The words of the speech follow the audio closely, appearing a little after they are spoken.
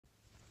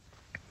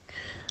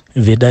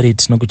Vedare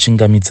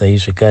tinokuchingamidzai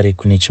zvekare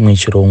kune chimwe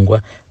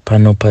chirongwa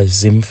pano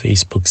paZim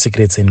Facebook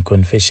Secrets and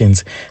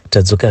Confessions.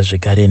 Tadzoka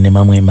zvekare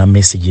nemamwe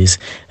mamessages.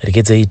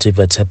 Rekedzai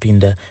tibva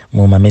tapinda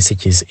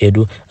mumamessages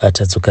edu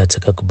atadzoka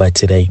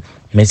takakubatirai.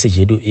 Message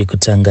yedu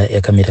yekutanga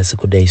yakamira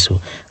sekudaiso.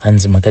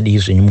 Hanzi makadii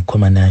zvenyu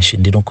mukomana Ashi,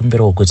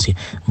 ndinokumbirawo kuti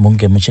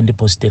munge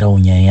muchindiposterawo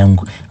nyaya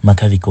yangu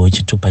makavikawo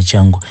chitupa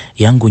changu.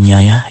 Yangu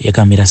nyaya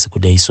yakamira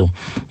sekudaiso.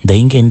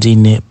 Ndainge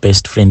ndine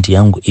best friend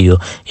yangu iyo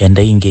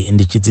yandainge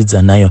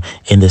ndichidzidza nayo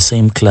in the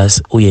same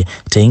class uye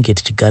tainge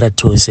tichigara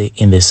tose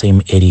in the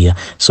same area.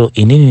 So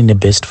inini ne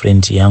best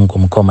friend yangu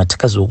mukoma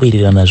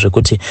takazowirirana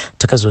zvekuti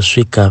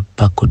takazosvika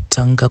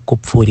pakutanga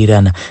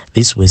kupfuurirana.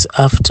 This was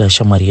after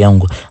shamwari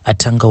yangu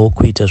atangawo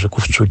kuita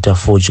kusvuta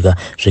fodya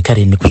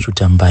zvekare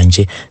nekusvuta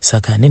mbanje.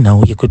 Saka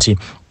nenhau yekuti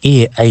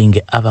iye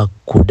ainge ava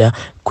kuda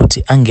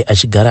kuti ange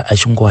achigara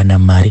achingowana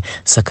mari,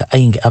 saka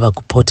ainge ava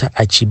kupota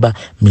achiba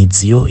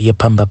midziyo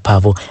yepamba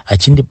pavo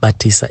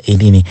achindibatisa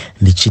inini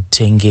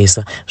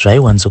ndichitengesa.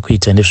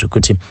 Zvaiwanzokuita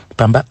ndezvekuti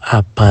pamba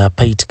apa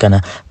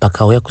paitikana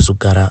pakauya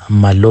kuzogara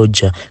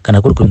maloja,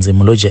 kana kuri kunzi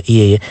muloja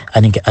iyeye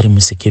anenge ari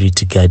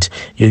musecurity guard.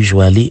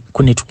 Usually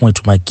kune tumwe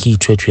tumakii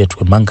twetuya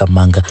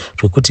twemanga-manga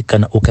twekuti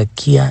kana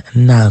ukakiya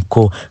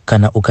nako,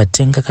 kana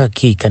ukatenga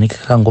kakii kanenge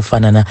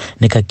kakangofanana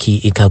nekakii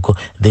ikako,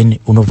 then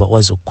unobva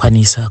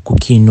wazokwanisa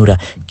kukinura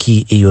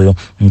kii iyoyo.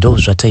 Ndo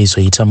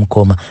zvataizoita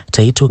mukoma,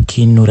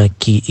 taitokinura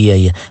kii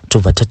iyaya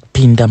tobva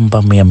tapinda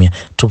mumba muyamya,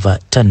 tobva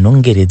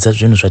tanhongeredza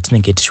zvinhu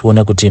zvatinenge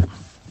tichiona kuti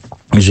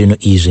zvinhu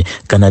izvi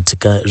kana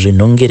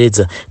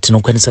tikazvinhongeredza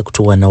tinokwanisa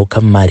kutowanawo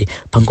kamari.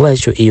 Panguva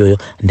yacho iyoyo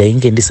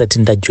ndainge ndisati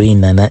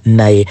ndajoinana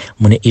naye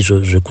mune izvo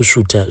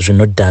zvekusvuta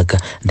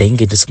zvinodhaka,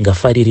 ndainge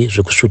ndisingafariri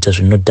zvekusvuta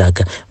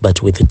zvinodhaka,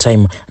 but with the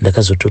time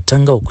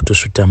ndakazototangawo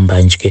kutosvuta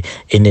mbanje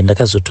ende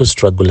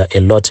ndakazotostruggle a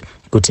lot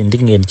kuti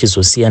ndinge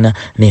ndichizosiyana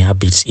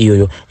nehabit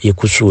iyoyo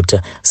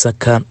yekusvuta.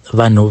 Saka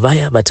vanhu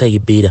vaya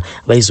vataibira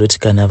vaizoti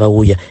kana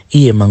vauya,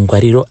 iye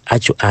mangwariro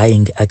acho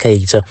ainge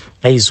akaita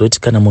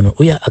aizoti kana munhu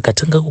uya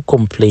akatanga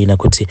kukomplaina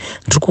kuti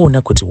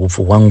ndikuona kuti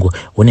upfu hwangu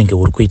hunenge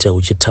huri kuita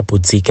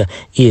huchitapudzika,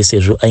 iye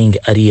sezvo ainge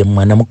ariye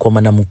mwana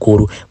mukomana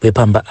mukuru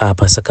wepamba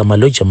apa, saka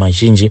maloja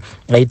mazhinji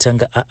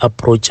aitanga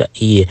aapproacha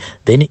iye,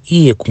 then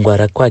iye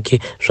kungwara kwake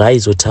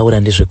zvaaizotaura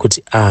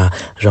ndezvekuti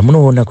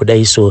zvamunoona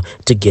kudaiso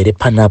tigere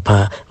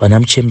panapa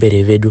vana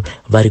muchembere vedu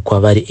vari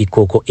kwavari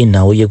ikoko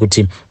inhau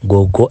yekuti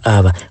gogo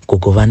ava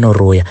gogo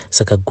vanoroya,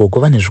 saka gogo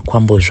vane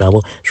zvikwambo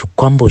zvavo,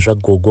 zvikwambo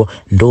zvagogo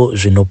ndo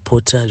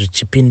zvinopota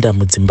zvichipinda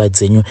mudzimba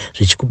dzenyu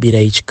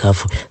zvichikubirai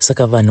chikafu.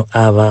 Saka vanhu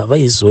ava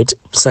vaizoti,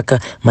 saka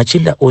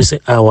machinda ose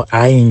awa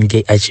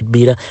ainge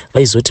achibira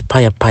vaizoti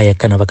paya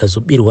kana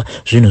vakazobirwa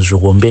zvinhu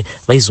zvihombe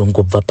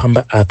vaizongobva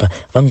pamba apa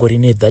vangori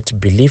ne-that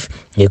belief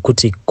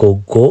yekuti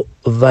gogo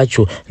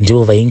vacho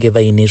ndivo vainge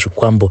vaine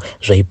zvikwambo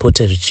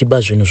zvaipota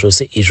zvichiba zvinhu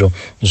zvose izvo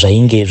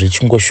zvainge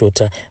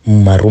zvichingoshota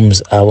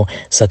mumarooms avo.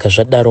 Saka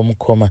zvadaro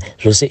mukoma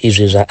zvose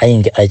izvi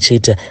zvaainge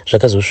achiita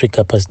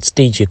zvakazosvika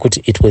pastage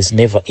yekuti it was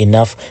never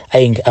enough.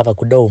 Ainge ava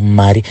kudawo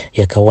mari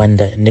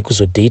yakawanda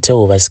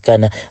nekuzodheitawo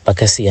vasikana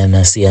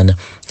vakasiyana-siyana.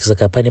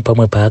 Saka pane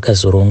pamwe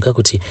paakazoronga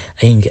kuti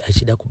ainge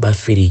achida kuba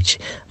firiji.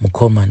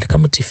 Mukoma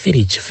ndakamuti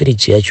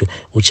firiji yacho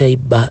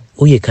uchaiba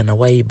uye kana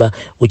waiba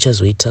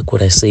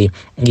uchazoitakura sei?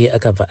 Iye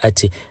akabva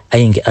ati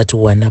ainge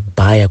atowana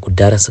bhaya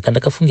kudhara, saka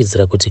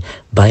ndakafungidzira kuti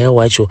bhaya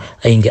wacho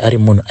ainge ari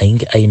munhu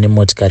ainge aine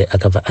motikari.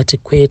 Akabva ati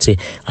kwete,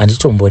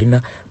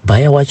 handitomborina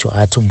bhaya wacho,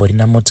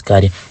 haatomborina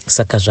motikari.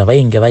 Saka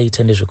zvavainge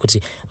vaita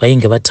ndezvekuti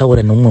vainge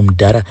vataura nomumwe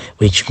mudhara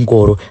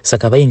wechingoro,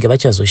 saka vainge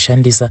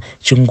vachazoshandisa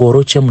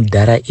chingoro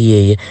chemudhara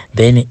iyeye,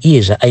 then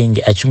iye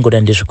zvaainge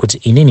achingoda ndezvekuti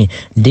inini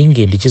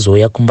ndinge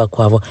ndichizouya kumba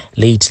kwavo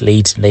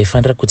late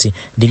ndaifanira kuti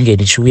ndinge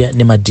ndichiuya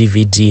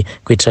nema-DVD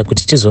kuitira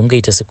kuti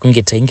tizongoita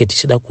sekunge tainge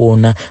tichida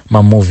kuona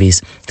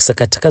mamovies.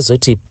 Saka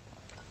takazoti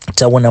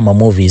taona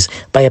mamovies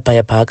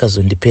paya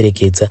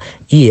paakazondiperekedza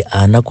iye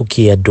haana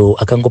kukiya dho,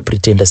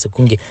 akangopretenda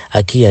sekunge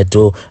akiya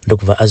dho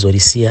ndokubva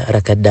azorisiya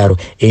rakadaro.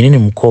 Inini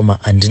mukoma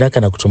handina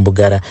kana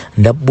kutombogara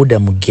ndabuda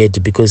mugate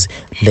because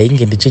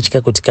ndainge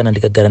ndichitya kuti kana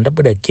ndikagara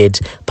ndabuda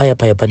gate paya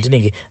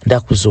pandinenge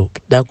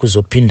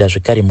ndakuzopinda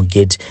zvekare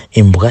mugate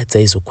imbwa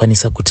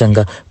dzaizokwanisa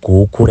kutanga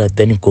kuhukura,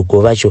 then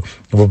gogo vacho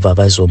vobva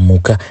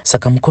vazomuka.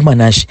 Saka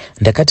mukoma Ashi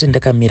ndakati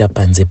ndakamira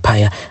panze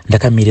paya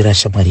ndakamirira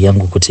shamwari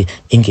yangu kuti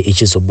inge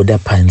ichizobuda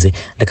panze,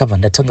 ndakabva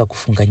ndatanga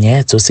kufunga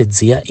nyaya dzose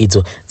dziya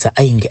idzo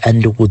dzaainge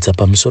andiudza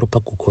pamusoro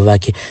pagogo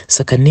vake.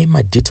 Saka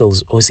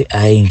nemadetails ose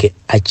ainge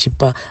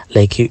achipa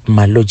like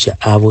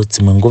maloja avo,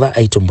 dzimwe nguva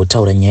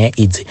aitombotaura nyaya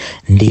idzi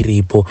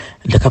ndiripo.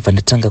 Ndakabva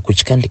ndatanga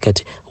kutya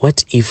ndikati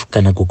what if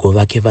kana gogo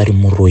vake vari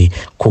muroi,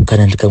 ko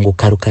kana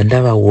ndikangokaruka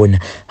ndavaona.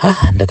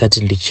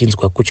 Ndakati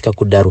ndichinzwa kutya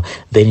kudaro,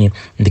 then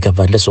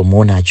ndikabva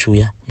ndazomuona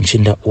achiuya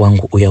muchinda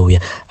wangu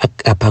uya.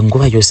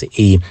 Panguva yose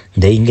iyi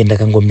ndainge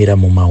ndakangomira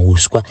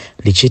mumauswa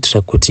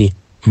ndichiitira kuti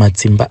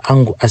matsimba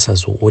angu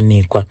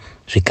asazoonekwa.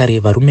 Zvekare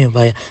varume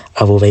vaya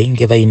avo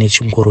vainge vaine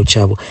chingoro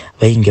chavo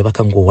vainge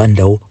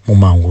vakangowandawo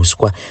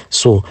mumahuswa.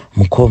 So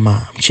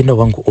mukoma muchinda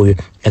wangu uyu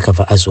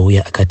akabva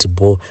azouya akati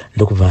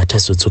ndokubva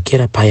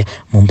tazodzokera paya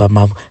mumba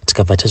mavo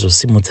tikabva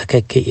tazosimudza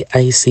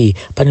KIC.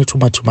 Pane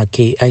tuma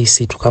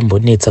KIC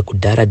tukambonetsa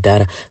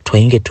kudhara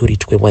twainge turi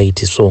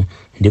twewaiti, so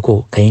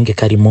ndiko kainge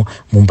karimo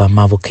mumba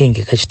mavo,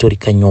 kainge kachitori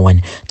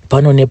kanyowani.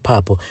 Pano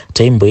nepapo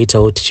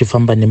taimboitawo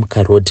tichifamba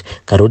nemukarodhi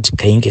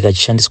kainge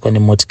kachishandiswa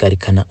nemotikari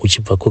kana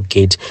uchibva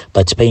kugate,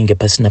 but painge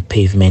pasina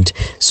pavement.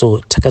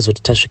 So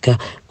takazoti tasvika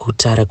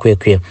kutara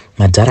kwekwe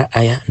madhara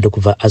aya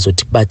ndokubva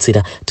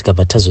azotibatsira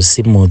tikabva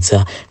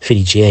tazosimudza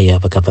firiji iyaya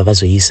vakabva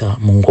vazoisa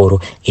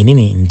mungoro.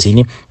 Inini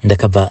ndini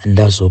ndakabva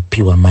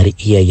ndazopiwa mari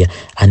iyaya.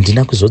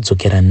 Handina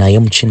kuzodzokera naye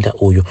muchinda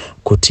uyu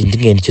kuti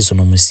ndinge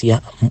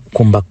ndichizonomusiya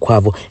kumba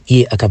kwavo.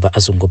 Iye akabva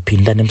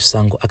azongopinda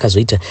nemusango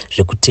akazoita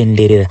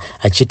zvekutenderera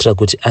achiitira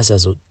kuti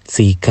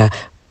asazotsika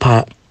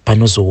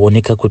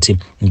panozooneka kuti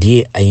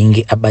ndiye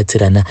ainge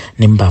abatsirana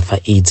nembavha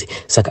idzi.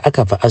 Saka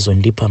akabva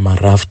azondipa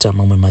marafta,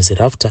 mamwe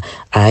mazirafta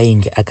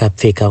ainge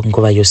akapfeka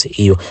nguva yose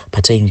iyo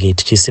patainge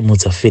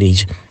tichisimudza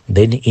firiji.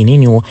 Then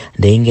ininiwo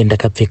ndainge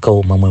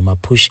ndakapfekawo mamwe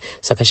mapush.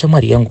 Saka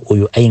shamwari yangu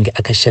uyu ainge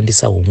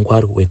akashandisa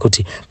hungwaru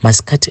hwekuti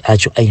masikati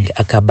acho ainge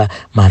akaba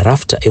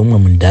marafta eumwe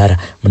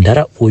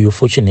mundara uyu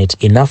fortunate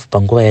enough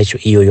panguva yacho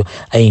iyoyo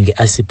ainge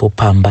asipo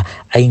pamba,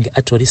 ainge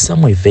atori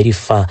somewhere very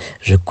far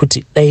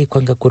zvekuti dai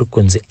kwanga kuri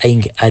kunze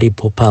ainge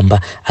aripo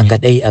pamba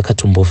angadai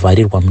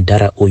akatombovharirwa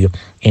mundara uyu.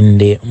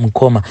 Ende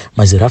mukoma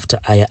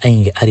mazirafta aya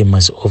ainge ari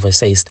mazi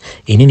oversized.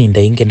 Inini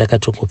ndainge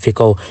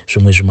ndakatongopfekawo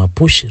zvimwe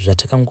zvimapushi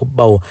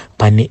zvatakangobawo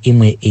pane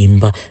imwe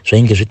imba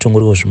zvainge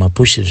zvitongoriwo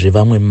zvimapushi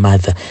zvevamwe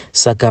mother.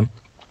 Saka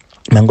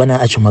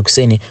mangwana acho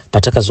makuseni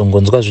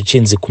patakazongonzwa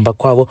zvichinzi kumba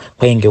kwavo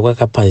kwainge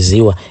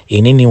kwakapaziwa,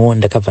 ininiwo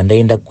ndakabva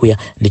ndaenda kuya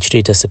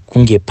ndichitoita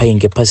sekunge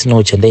painge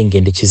pasinawo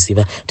chandainge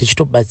ndichiziva,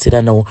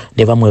 tichitobatsiranawo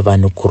nevamwe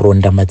vanhu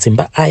kuronda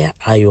matsimba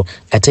ayo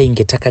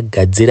atainge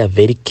takagadzira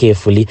very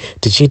carefully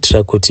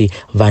tichiitira kuti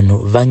vanhu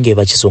vange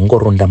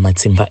vachizongoronda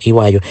matsimba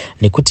iwayo.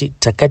 Nekuti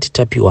takati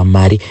tapiwa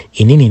mari,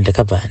 inini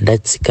ndakabva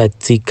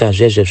ndatsika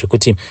zvezve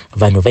zvekuti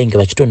vanhu vainge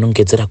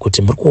vachitonongedzera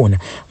kuti muri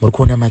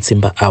kuona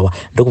matsimba awa.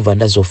 Ndokubva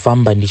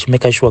ndazofamba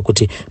ndichimeka sure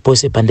kuti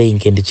pose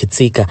pandainge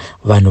ndichitsika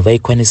vanhu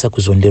vaikwanisa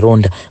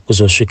kuzondironda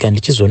kuzosvika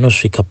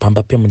ndichizonosvika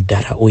pamba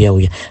pemudhara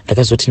uya.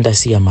 Ndakazoti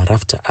ndasiya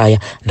marafta aya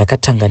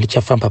ndakatanga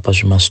ndichafamba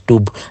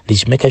pazvimastubhu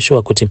ndichimeka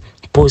sure kuti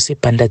pose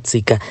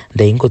pandatsika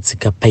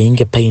ndaingotsika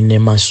painge paine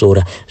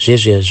masora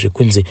zvezve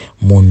zvekunzi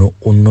munhu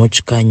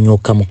unotya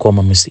nyoka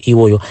mukoma. Musi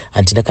iwoyo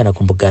handina kana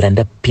kumbogara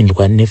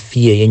ndapindwa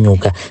nefiye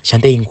yenyoka,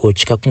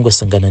 chandaingotya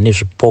kungosangana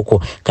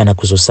nezvipoko kana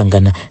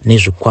kuzosangana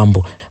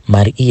nezvikwambo.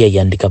 Mari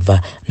iyaya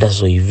ndikabva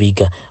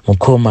ndazoiviga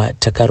mukoma.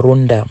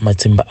 Takaronda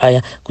matsimba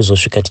aya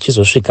kuzosvika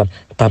tichizosvika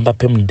pamba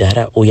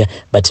pemudhara uya,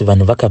 but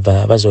vanhu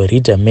vakabva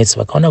vazoreader maths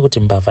vakaona kuti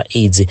mbavha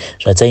idzi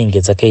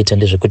zvadzainge dzakaita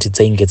ndezvekuti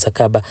dzainge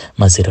dzakaba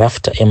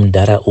mazirafta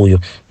emudhara uyu.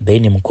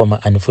 Then mukoma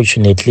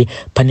unfortunately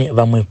pane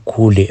vamwe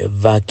kule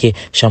vake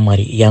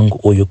shamwari yangu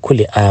uyu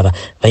kule ava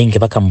vainge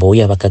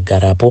vakambouya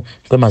vakagarapo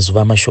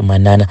kwemazuva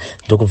mashomanana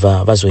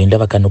ndokubva vazoenda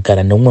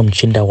vakanogara neumwe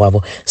muchinda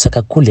wavo.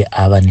 Saka kule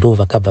ava ndo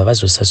vakabva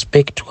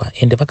vazosuspectwa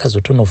ende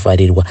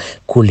vakazotonovharirwa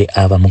kule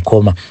ava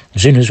mukoma.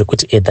 Zvinhu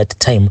zvekuti at that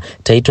time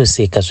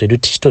taitoseka zvedu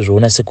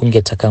tichitozviona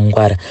sekunge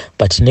takangwara,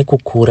 but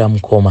nekukura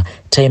mukoma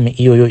time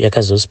iyoyo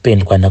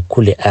yakazospendwa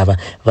nakule ava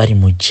vari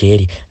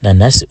mujeri.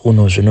 Nanhasi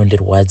uno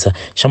zvinondirwadza.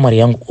 Shamwari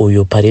yangu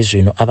uyu pari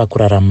zvino ava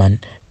kurarama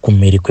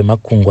kumhiri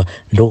kwemakungwa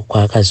ndo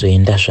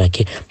kwaakazoenda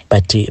zvake.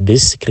 But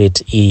this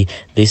secret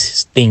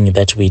this thing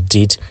that we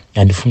did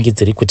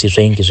handifungidziri kuti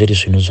zvainge zviri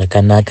zvinhu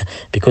zvakanaka,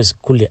 because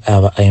kule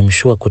ava I am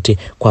sure kuti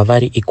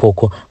kwavari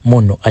ikoko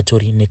munhu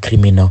atori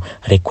necriminal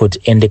record,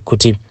 ende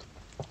kuti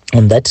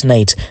on that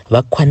night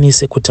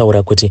vakwanise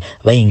kutaura kuti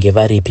vainge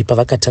varipi.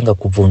 Pavakatanga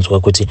kubvunzwa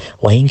kuti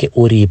wainge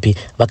uripi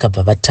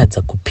vakabva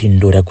vatadza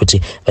kupindura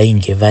kuti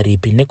vainge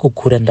varipi.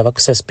 Nekukura ndava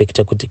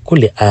kususpecta kuti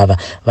kule ava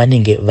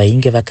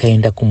vainge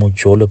vakaenda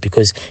kumujolo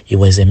because he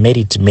was a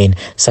married man.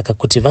 Saka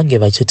kuti vange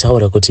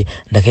vachitaura kuti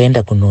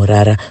ndakaenda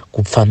kunorara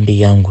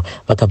kupfambi yangu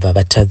vakabva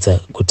vatadza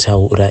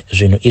kutaura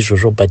zvinhu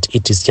izvozvo, but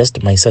it is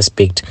just my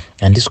suspect.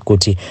 Handisi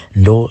kuti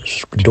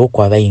ndo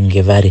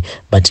kwavainge vari,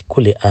 but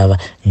kule ava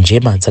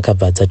njema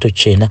dzakabva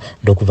tochena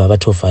ndokubva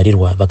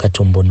vatovharirwa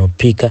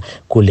vakatombonopika.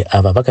 Kule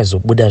ava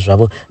vakazobuda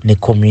zvavo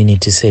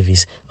necommunity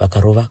service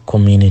vakarova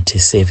community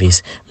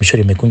service.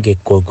 Mushure mekunge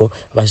gogo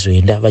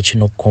vazoenda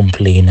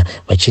vachinocomplaina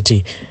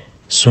vachiti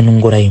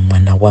sunungurai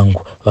mwana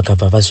wangu,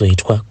 vakabva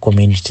vazoitwa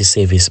community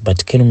service,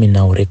 but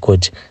criminal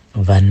record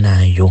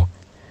vanayo.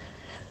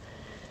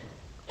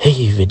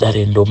 Hey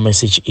vedare ndo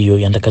message iyo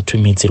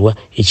yandakatumidzirwa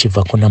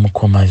ichibva kuna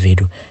mukoma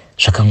vedu.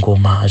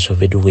 Zvakangoma hazvo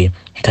vedu we,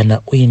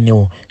 kana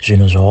uinewo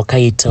zvinhu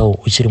zvawakaitawo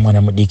uchiri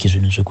mwana mudiki,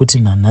 zvinhu zvekuti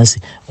nanhasi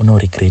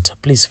unoregreta,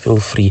 please feel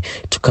free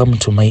to come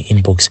to my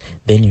inbox,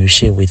 then you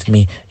share with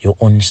me your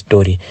own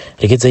story.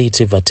 Regedzai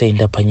tibva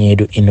taenda panyaya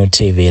yedu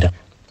inotevera.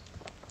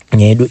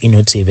 nyedu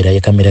inotevera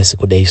yakamira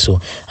sekudai. So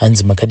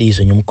hanzi makadii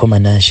zvenyu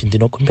mukomana Ashi,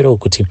 ndinokumbirawo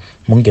kuti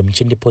munge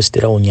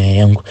muchindipostirawo nyaya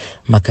yangu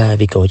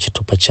makavikawo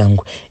chitupa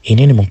changu.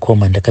 Inini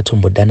mukoma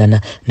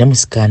ndakatombodanana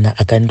nemusikana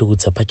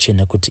akandiudza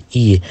pachena kuti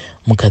iye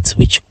mukadzi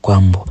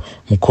wechikwambo.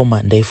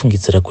 Mukoma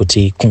ndaifungidzira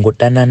kuti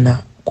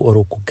kungodanana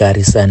oro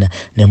kugarisana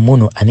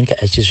nemunhu anenge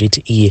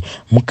achizviti iye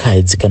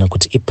mukadzi kana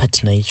kuti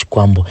ipartner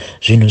yechikwambo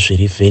zvinhu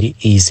zviri very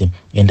easy,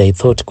 and I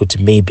thought kuti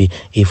maybe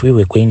if we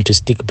were going to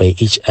stick by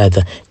each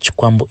other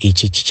chikwambo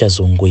ichi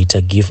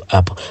chichazongoita give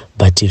up,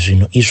 but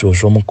zvinhu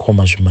izvozvo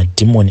mukoma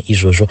zvimadhimoni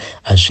izvozvo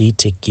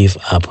hazviite give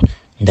up.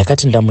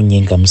 Ndakati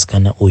ndamunyenga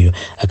musikana uyu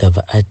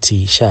akabva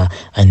ati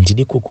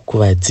handidi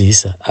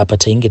kukukuvadzisa. Apa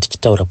tainge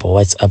tichitaura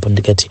paWhatsApp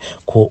ndikati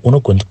ko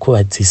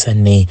unogondikuvadzisa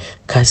nei,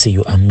 kasi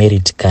you are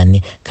married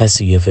kani,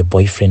 kasi you have a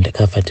boyfriend.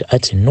 Akabva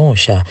ati no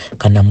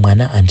kana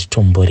mwana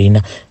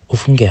handitomborina,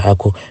 ufunge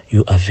hako,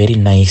 you are very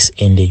nice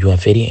and you are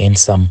very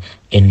handsome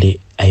and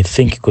I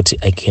think kuti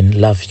I can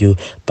love you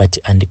but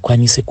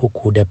andikwanise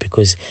kukuda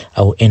because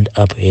I will end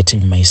up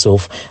hating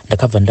myself.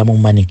 Ndakabva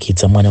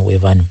ndamumanikidza mwana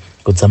wevanhu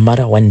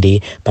kudzamara one day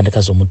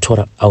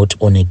pandakazomutora out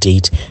on a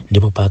date,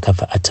 ndipo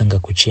paakabva atanga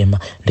kuchema.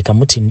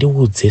 Ndikamuti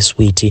ndiudze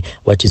sweetie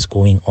what is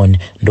going on,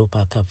 ndo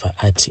paakabva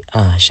ati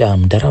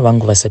mudhara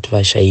vangu vasati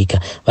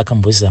vashaika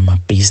vakambozama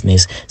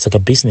business, saka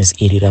business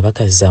iri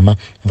ravakazama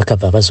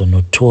vakabva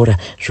vazonotora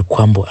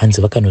zvikwambo,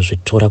 hanzi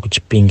vakanozvitora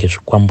kuchipinge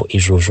zvikwambo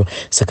izvozvo.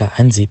 Saka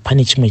hanzi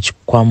pane chimwe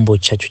chikwambo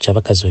chacho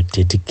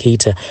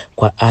chavakazodedicata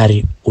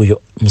kwaari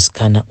uyo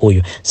musikana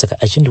uyu.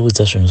 Saka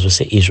achindiudza zvinhu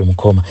zvose izvo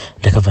mukoma,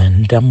 ndakabva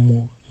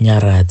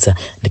ndamunyaradza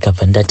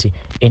ndikabva ndati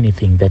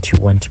anything that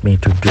you want me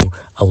to do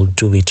I will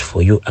do it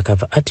for you.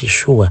 Akabva ati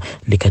sure,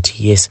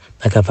 ndikati yes.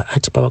 Akabva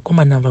ati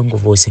pavakomana vangu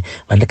vose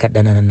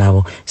vandakadanana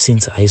navo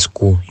since high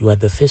school you are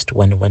the first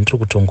one wandiri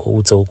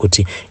kutongoudzawo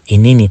kuti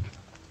inini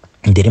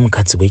ndiri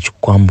mukadzi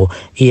wechikwambo.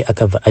 Iye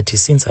akabva ati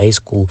since high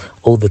school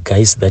all the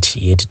guys that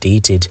he had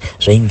dated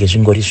zvainge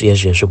zvingori zviya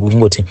zviya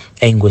zvekungoti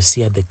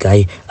aingosiya the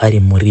guy ari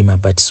murima,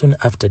 but soon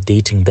after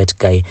dating that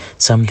guy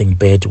something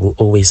bad will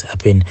always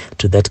happen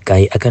to that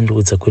guy.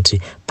 Akandiudza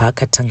kuti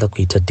paakatanga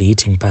kuita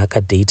dating,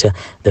 paakadata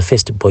the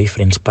first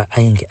boyfriend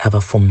paainge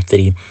ava form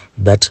 3,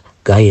 that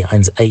guy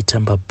hanzi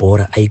aitamba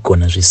bhora,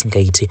 aigona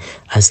zvisingaiti,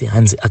 asi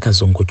hanzi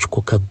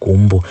akazongotyoka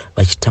gumbo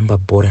vachitamba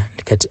bhora.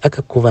 Ndikati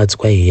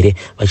akakuvadzwa here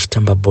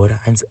vachitamba bhora?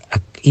 Hanzi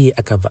iye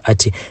akabva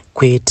ati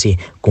kwete,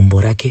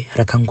 gumbo rake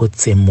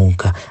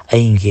rakangotsemuka,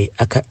 ainge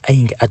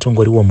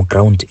atongoriwo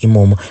muground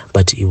imomo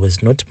but he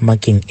was not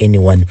marking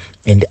anyone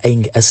and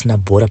ainge asina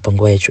bhora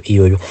panguva yacho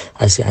iyoyo,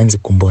 asi hanzi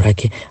gumbo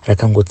rake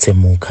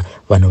rakangotsemuka,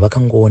 vanhu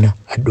vakangoona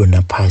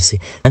adonha pasi,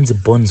 hanzi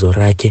bhonzo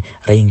rake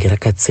rainge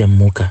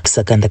rakatsemuka.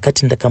 Saka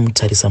ndakati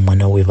ndakamutarisa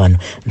mwana wevanhu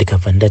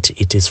ndikabva ndati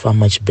it is far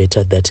much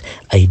better that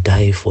I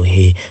die for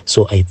her,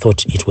 so I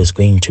thought it was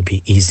going to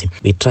be easy.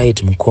 We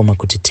tried mukoma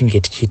kuti tinge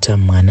tichiita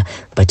mwana,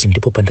 but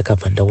ndipo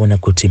pandakabva ndaona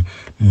kuti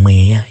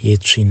mweya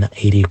yetsvina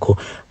iriko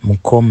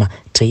mukoma.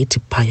 Taiti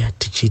paya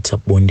tichiita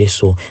bonde,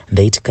 so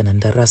ndaiti kana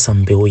ndarasa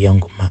mbeu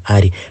yangu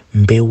maari,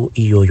 mbeu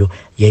iyoyo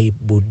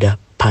yaibuda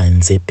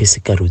panze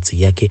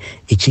pesikarudzi yake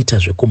ichiita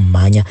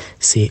zvekumhanya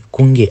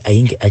sekunge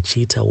ainge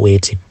achiita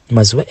weti.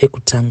 Mazuva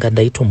ekutanga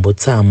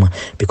ndaitombotsama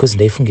because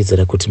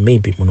ndaifungidzira kuti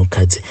maybe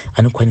munhukadzi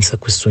anokwanisa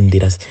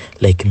kusundira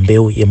like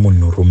mbeu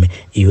yemunhurume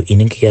iyo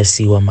inenge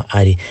yasiyiwa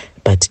maari,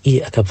 but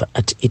iye akabva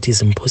ati it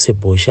is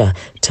impossible.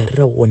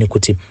 Tarira uone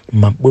kuti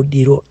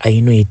mabudiro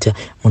ainoita,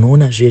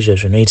 munoona zvezva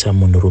zvinoita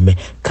munhurume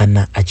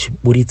kana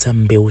achiburitsa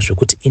mbeu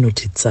zvokuti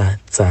inoti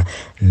tsa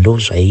ndo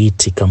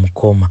zvaiitika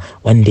mukoma.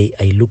 One day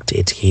I looked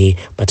at her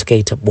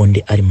patakaita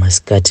bonde ari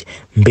masikati,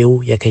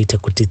 mbeu yakaita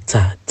kuti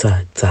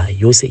tsa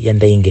yose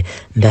yandainge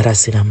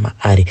ndarasira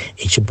maari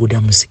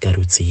ichibuda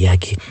musikarudzi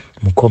yake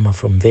mukoma.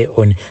 From there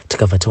on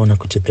takabva taona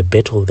kuti the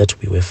battle that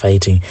we were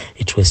fighting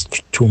it was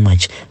too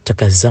much.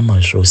 Takazama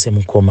zvose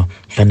mukoma,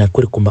 kana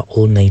kuri kumba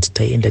all night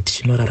taienda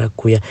tichinorara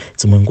kuya,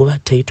 dzimwe nguva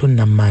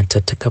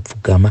taitonamata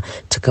takapfugama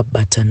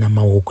takabatana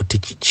maoko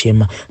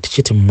tichichema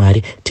tichiti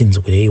Mwari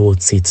tinzwireiwo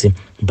tsitsi,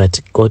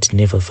 but God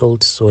never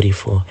felt sorry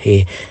for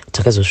her.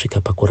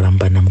 Takazosvika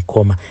pakurambana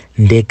mukoma,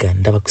 ndega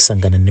ndava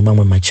kusangana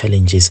nemamwe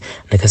machallenges.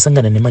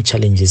 Ndakasangana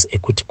nemachallenges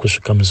ekuti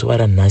kusvika muzuva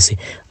ranhasi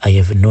I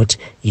have not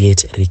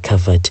yet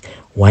recovered.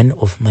 One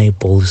of my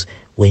balls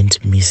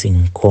went missing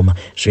mukoma.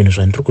 Zvinhu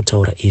zvandiri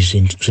kutaura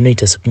izvi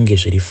zvinoita sekunge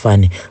zviri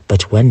funny,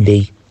 but one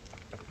day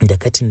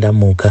ndakati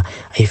ndamuka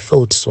I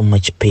felt so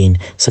much pain,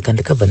 saka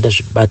ndakabva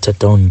ndazvibata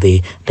down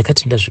there.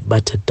 Ndakati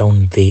ndazvibata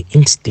down there,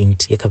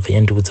 instinct yakabva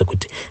yandiudza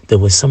kuti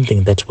there was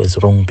something that was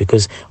wrong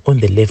because on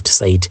the left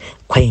side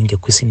kwainge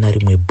kusina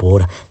rimwe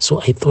bhora,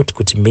 so I thought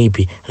kuti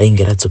maybe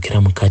rainge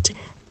radzokera mukati.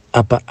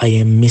 Apa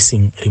I am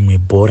missing rimwe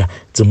bhora.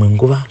 Dzimwe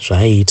nguva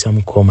zvaiita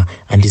mukoma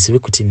handizivi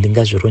kuti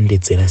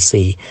ndingazvirondedzera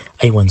sei.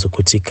 Aiwanzo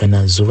kuti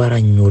kana zuva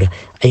ranyura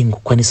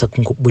aingokwanisa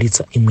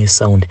kungoburitsa imwe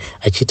sound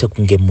achiita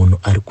kunge munhu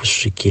ari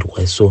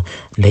kusvikirwa, so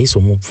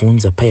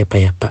ndaizomubvunza paya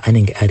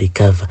paanenge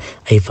arecover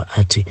aibva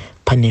ati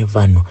pane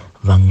vanhu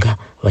vanga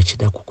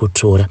vachida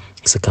kukutora.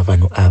 Saka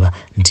vanhu ava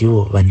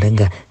ndivo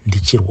vandanga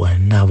ndichirwa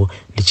navo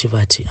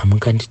ndichivati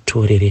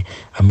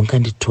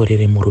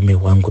amunganditorere murume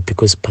wangu,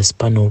 because pasi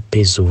pano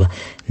pezuva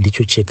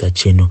ndicho chega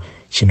chinhu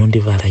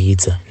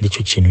chinondivaraidza,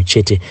 ndicho chinhu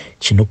chete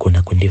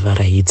chinogona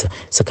kundivaraidza.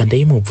 Saka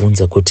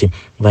ndaimubvunza kuti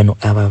vanhu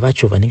ava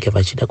vacho vanenge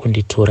vachida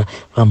kunditora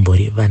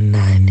vambori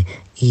vanani.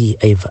 Iye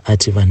aibva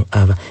ati vanhu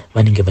ava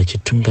vanenge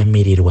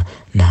vachitungamirirwa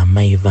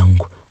naamai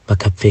vangu,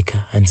 vakapfeka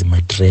hanzi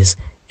madress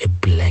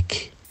eblack.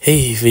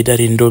 Hey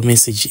vedari, ndo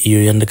message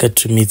iyo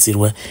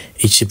yandakatumidzirwa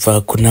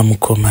ichibva kuna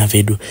mukoma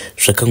vedu.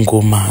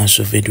 Zvakangoma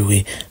hazvo vedu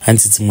we,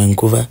 hanzi dzimwe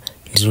nguva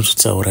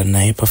ndinototaura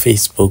naye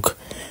paFacebook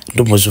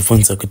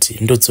ndombozvibvunza kuti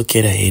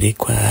ndodzokera here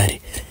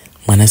kwaari,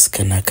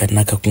 mwanasikana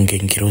akanaka kunge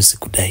ngirozi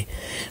kudai.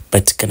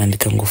 But kana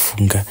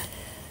ndikangofunga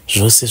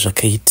zvose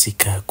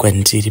zvakaitika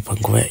kwandiri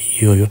panguva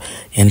iyoyo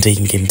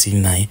yandainge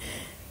ndinaye,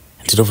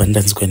 ndinobva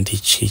ndanzwa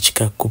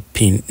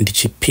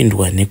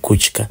ndichipindwa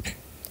nekutya.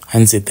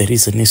 Hanzi the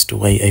reason as to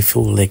why I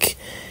feel like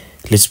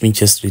let me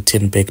just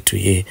return back to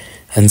her,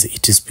 hanzi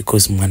it is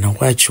because mwana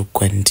wacho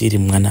kwandiri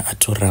mwana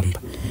atoramba,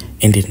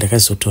 ende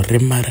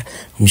ndakazotoremara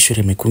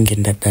mushure mekunge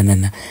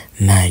ndadanana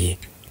naye.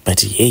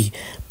 But hey,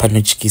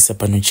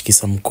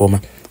 panotyisa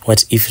mukoma.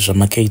 What if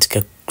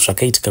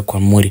zvakaitika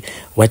kwamuri?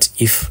 What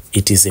if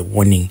it is a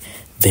warning?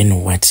 Then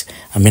what?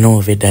 Ameno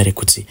vedare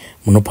kuti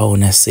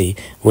munopaona sei?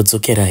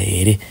 Vodzokera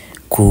here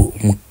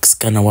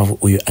kumusikana wavo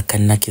uyo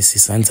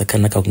akanakisisa, hanzi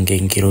akanaka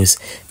kunge ngirozi,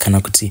 kana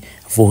kuti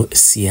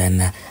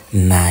vosiyana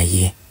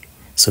naye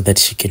so that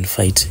she can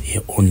fight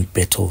her own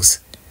battles?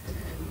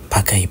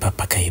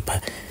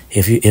 Pakaipa.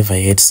 Have you ever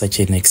had such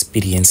an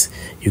experience?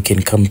 You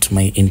can come to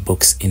my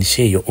inbox and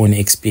share your own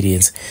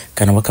experience.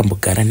 Kana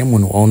wakambogara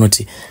nemunhu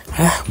waunoti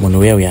munhu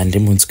uya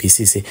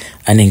handimunzwisise,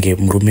 ainge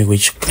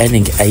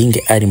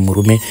ari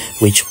murume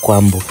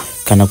wechikwambo,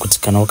 kana kuti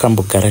kana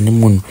wakambogara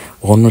nemunhu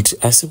waunoti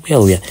asi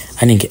uya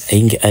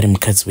ainge ari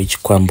mukadzi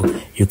wechikwambo,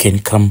 you can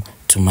come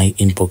to my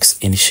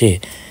inbox and share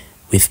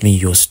with me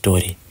your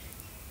story.